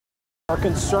are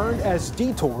concerned as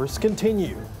detours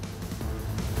continue.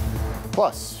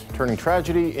 Plus, turning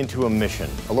tragedy into a mission.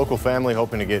 A local family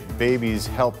hoping to get babies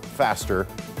help faster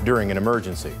during an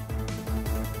emergency.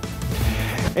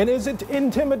 And is it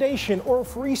intimidation or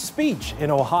free speech?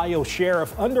 An Ohio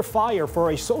sheriff under fire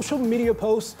for a social media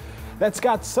post that's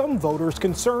got some voters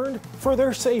concerned for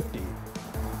their safety.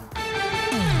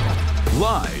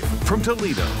 Live from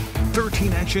Toledo,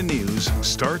 13 Action News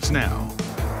starts now.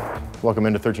 Welcome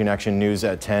into 13 Action News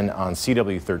at 10 on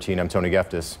CW13. I'm Tony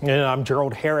Geftos. And I'm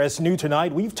Gerald Harris. New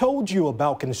tonight, we've told you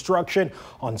about construction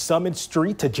on Summit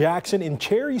Street to Jackson and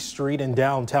Cherry Street in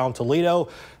downtown Toledo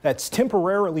that's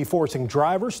temporarily forcing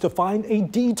drivers to find a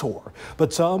detour.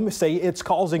 But some say it's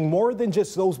causing more than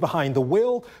just those behind the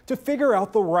wheel to figure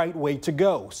out the right way to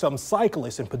go. Some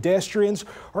cyclists and pedestrians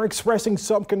are expressing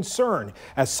some concern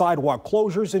as sidewalk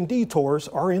closures and detours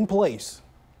are in place.